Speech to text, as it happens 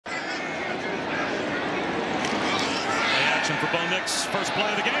for Bo Nix, first play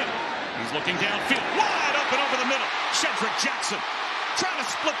of the game. He's looking downfield, wide open over the middle. Shedrick Jackson trying to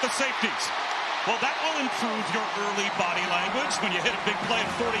split the safeties. Well, that will improve your early body language when you hit a big play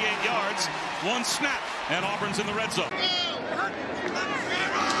at 48 yards. One snap, and Auburn's in the red zone.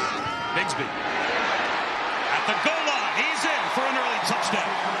 Bigsby at the goal line. He's in for an early touchdown.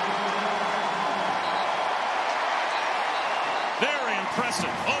 Very impressive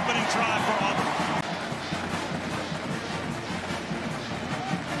opening drive for Auburn.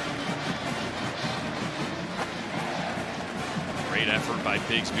 Great effort by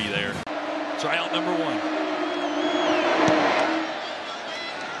Bigsby there. Tryout number 1.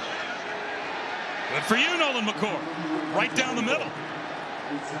 Good for you, Nolan McCord. Right down the middle.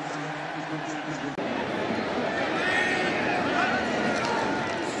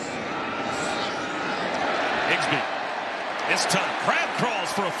 Bigsby. This time, crab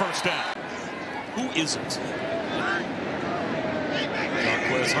crawls for a first down. Who isn't?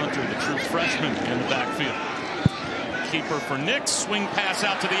 Marquez Hunter, the true freshman in the backfield. Keeper for Nix. Swing pass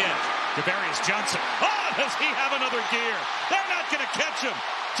out to the edge. Javarius Johnson. Oh, does he have another gear? They're not going to catch him.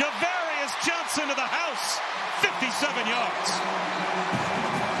 Javarius Johnson to the house. 57 yards.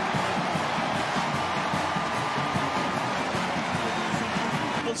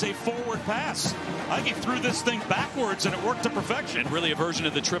 It was a forward pass. I think he threw this thing backwards and it worked to perfection. And really a version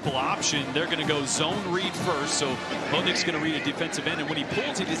of the triple option. They're going to go zone read first. So Bo Nix going to read a defensive end. And when he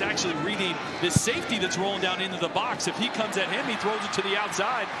pulls it, he's actually reading this safety that's rolling down into the box. If he comes at him, he throws it to the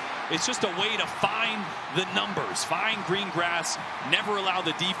outside. It's just a way to find the numbers, find green grass, never allow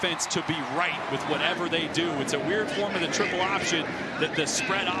the defense to be right with whatever they do. It's a weird form of the triple option that the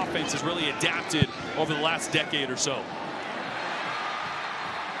spread offense has really adapted over the last decade or so.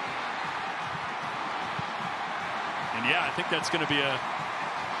 And yeah, I think that's going to be a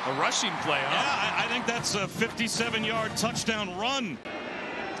rushing play, huh? Yeah, I think that's a 57-yard touchdown run.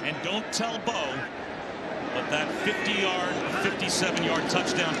 And don't tell Bo, but that 50-yard, 57-yard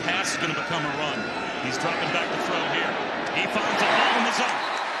touchdown pass is going to become a run. He's dropping back to throw here. He finds a hole in the zone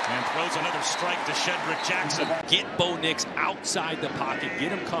and throws another strike to Shedrick Jackson. Get Bo Nix outside the pocket,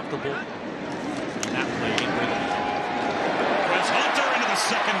 get him comfortable. And that play ain't really. Chris Hunter into the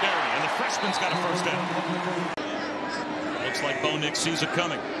secondary, and the freshman's got a first down. Looks like Bo Nix sees it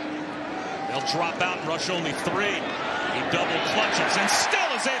coming. They'll drop out and rush only 3. He double clutches and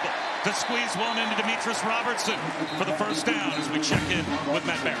still is able to squeeze one into Demetrius Robertson for the first down as we check in with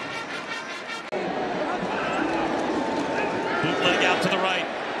Matt Barrett. Bootleg out to the right.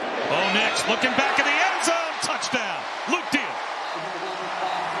 Bo Nix looking back in the end zone. Touchdown. Luke Deal.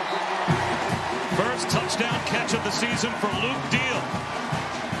 First touchdown catch of the season for Luke Deal.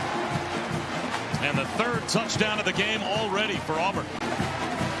 And the 3rd touchdown of the game already for Auburn.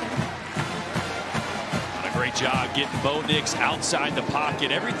 Great job getting Bo Nix outside the pocket.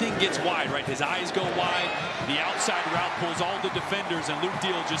 Everything gets wide, right? His eyes go wide. The outside route pulls all the defenders, and Luke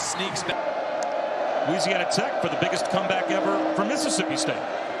Deal just sneaks back. Louisiana Tech for the biggest comeback ever for Mississippi State.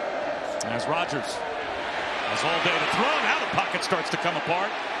 As Rodgers has all day to throw. Now the pocket starts to come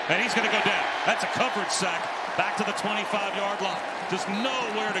apart, and he's going to go down. That's a coverage sack back to the 25-yard line. Just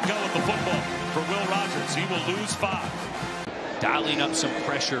nowhere to go with the football for Will Rodgers. He will lose 5. Dialing up some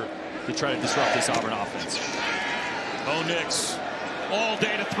pressure to try to disrupt this Auburn offense. Bo Nix all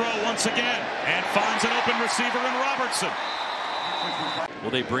day to throw once again and finds an open receiver in Robertson. Will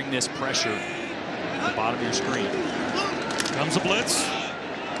they bring this pressure at the bottom of your screen? Comes a blitz.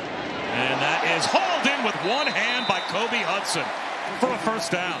 And that is hauled in with one hand by Kobe Hudson for a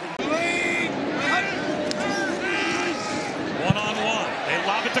first down. One-on-one. They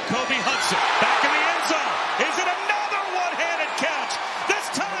lob it to Kobe Hudson. Back in the end zone. Is it another one-handed catch? This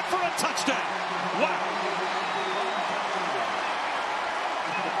time for a touchdown. Wow.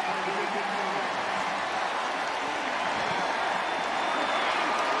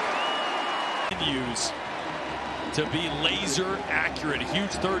 Continues to be laser accurate. A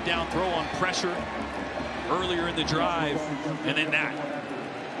huge 3rd down throw on pressure earlier in the drive, and then that.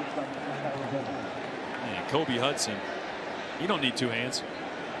 And Kobe Hudson, you don't need 2 hands.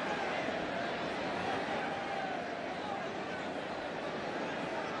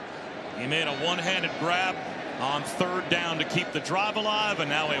 He made a one-handed grab on 3rd down to keep the drive alive, and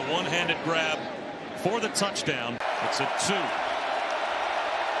now a one-handed grab for the touchdown. It's a 2.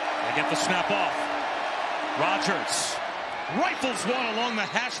 They get the snap off. Rodgers rifles one along the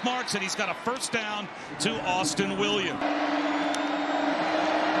hash marks, and he's got a first down to Austin Williams.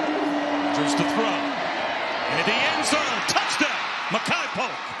 Rodgers to throw. Into the end zone. Touchdown. Makai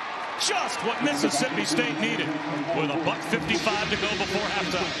Polk. Just what Mississippi State needed with a $1:55 to go before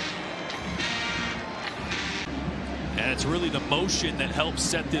halftime. And it's really the motion that helps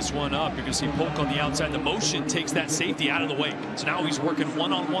set this one up. You're going to see Polk on the outside. The motion takes that safety out of the way. So now he's working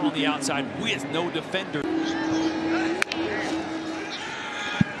one-on-one on the outside with no defender.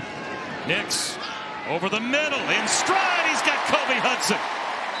 Nix over the middle, in stride, he's got Kobe Hudson.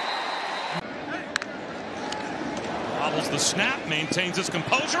 Bobbles the snap, maintains his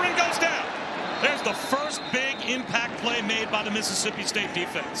composure, and goes down. There's the first big impact play made by the Mississippi State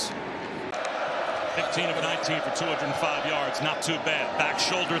defense. 15 of 19 for 205 yards, not too bad. Back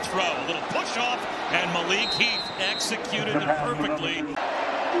shoulder throw, a little push off, and Malik Heath executed it perfectly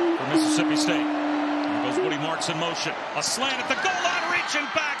for Mississippi State. There goes Woody Marks in motion. A slant at the goal line, reaching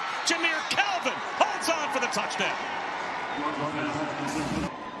back. Jameer Calvin holds on for the touchdown.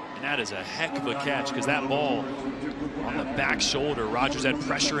 And that is a heck of a catch, because that ball on the back shoulder, Rodgers had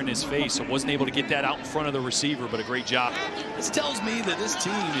pressure in his face, so wasn't able to get that out in front of the receiver, but a great job. This tells me that this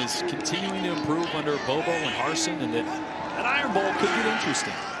team is continuing to improve under Bobo and Harsin, and that Iron Bowl could get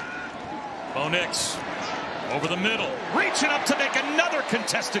interesting. Bo Nix over the middle, reaching up to make another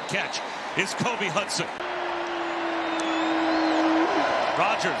contested catch is Kobe Hudson.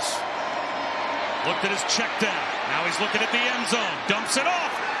 Rodgers looked at his check down. Now he's looking at the end zone, dumps it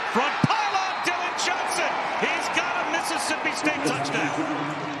off. Front pylon, Dylan Johnson. He's got a Mississippi State touchdown.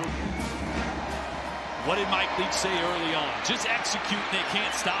 What did Mike Leach say early on? Just execute, they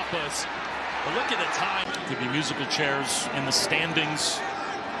can't stop us. But look at the time. Could be musical chairs in the standings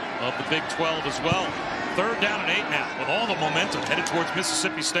of the Big 12 as well. 3rd down and 8 now, with all the momentum headed towards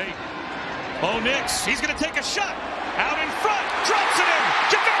Mississippi State. Bo Nix, he's going to take a shot. Out in front, drops it in.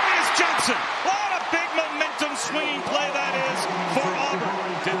 Javarius Johnson. What a big momentum swinging play that is for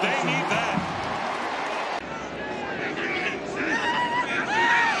Auburn. Did they need that?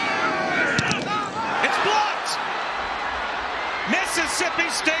 It's blocked.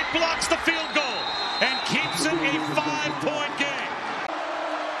 Mississippi State blocks the field goal and keeps it a 5-point game.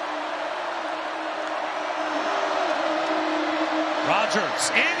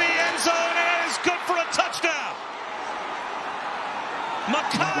 Rodgers in the end zone, and it is good for a touchdown.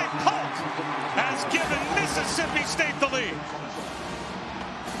 Makai Polk has given Mississippi State the lead.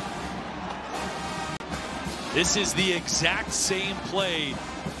 This is the exact same play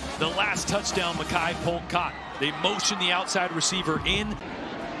the last touchdown Makai Polk caught. They motion the outside receiver in. They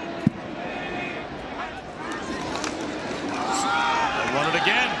run it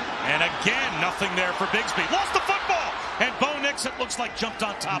again, and again, nothing there for Bigsby. Lost the football, and Bo Nix, it looks like, jumped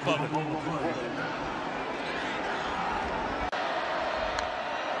on top of it.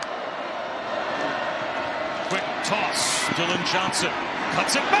 Quick toss, Dylan Johnson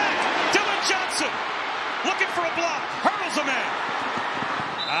cuts it back. Dylan Johnson looking for a block, hurdles a man.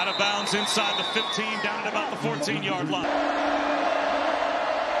 Out of bounds inside the 15, down at about the 14-yard line.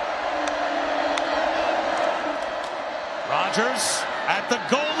 Rodgers at the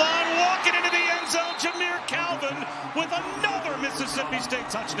goal line, walking into the end zone. Jameer Calvin with another Mississippi State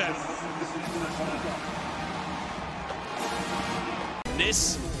touchdown.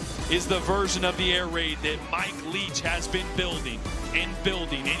 This is the version of the air raid that Mike Leach has been building, and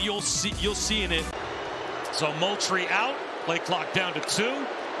you'll see in it. So Moultrie out, play clock down to 2.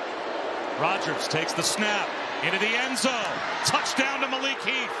 Rodgers takes the snap into the end zone. Touchdown to Malik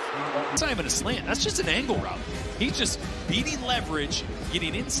Heath. It's not even a slant, that's just an angle route. He's just beating leverage,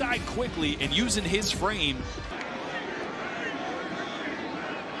 getting inside quickly, and using his frame.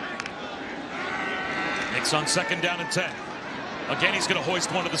 Nix on 2nd down and 10. Again, he's going to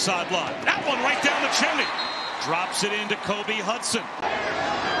hoist one to the sideline. That one right down the chimney. Drops it into Kobe Hudson.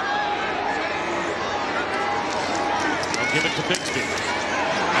 They'll give it to Bigsby.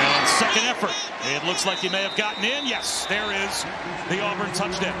 And second effort. It looks like he may have gotten in. Yes, there is the Auburn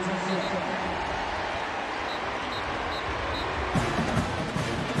touchdown.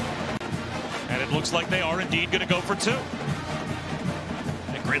 And it looks like they are indeed going to go for 2.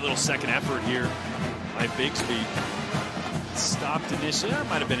 A great little second effort here by Bigsby. Stopped initially. That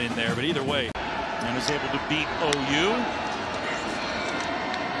might have been in there, but either way. And is able to beat OU.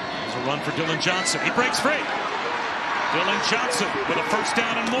 There's a run for Dylan Johnson. He breaks free. Dylan Johnson with a 1st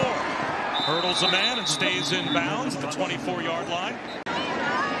down and more. Hurdles a man and stays in bounds at the 24-yard line.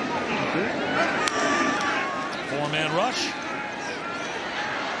 4-man rush.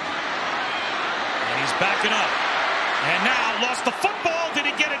 And he's backing up. And now lost the football. Did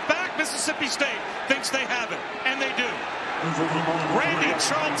he get it back? Mississippi State thinks they have it. And they do. Randy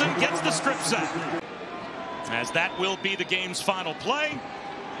Charlton gets the strip sack. As that will be the game's final play.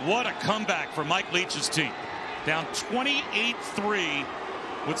 What a comeback for Mike Leach's team. Down 28-3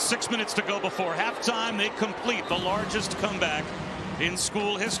 with 6 minutes to go before halftime. They complete the largest comeback in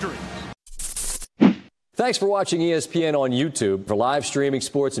school history. Thanks for watching ESPN on YouTube. For live streaming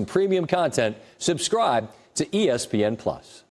sports and premium content, subscribe to ESPN+.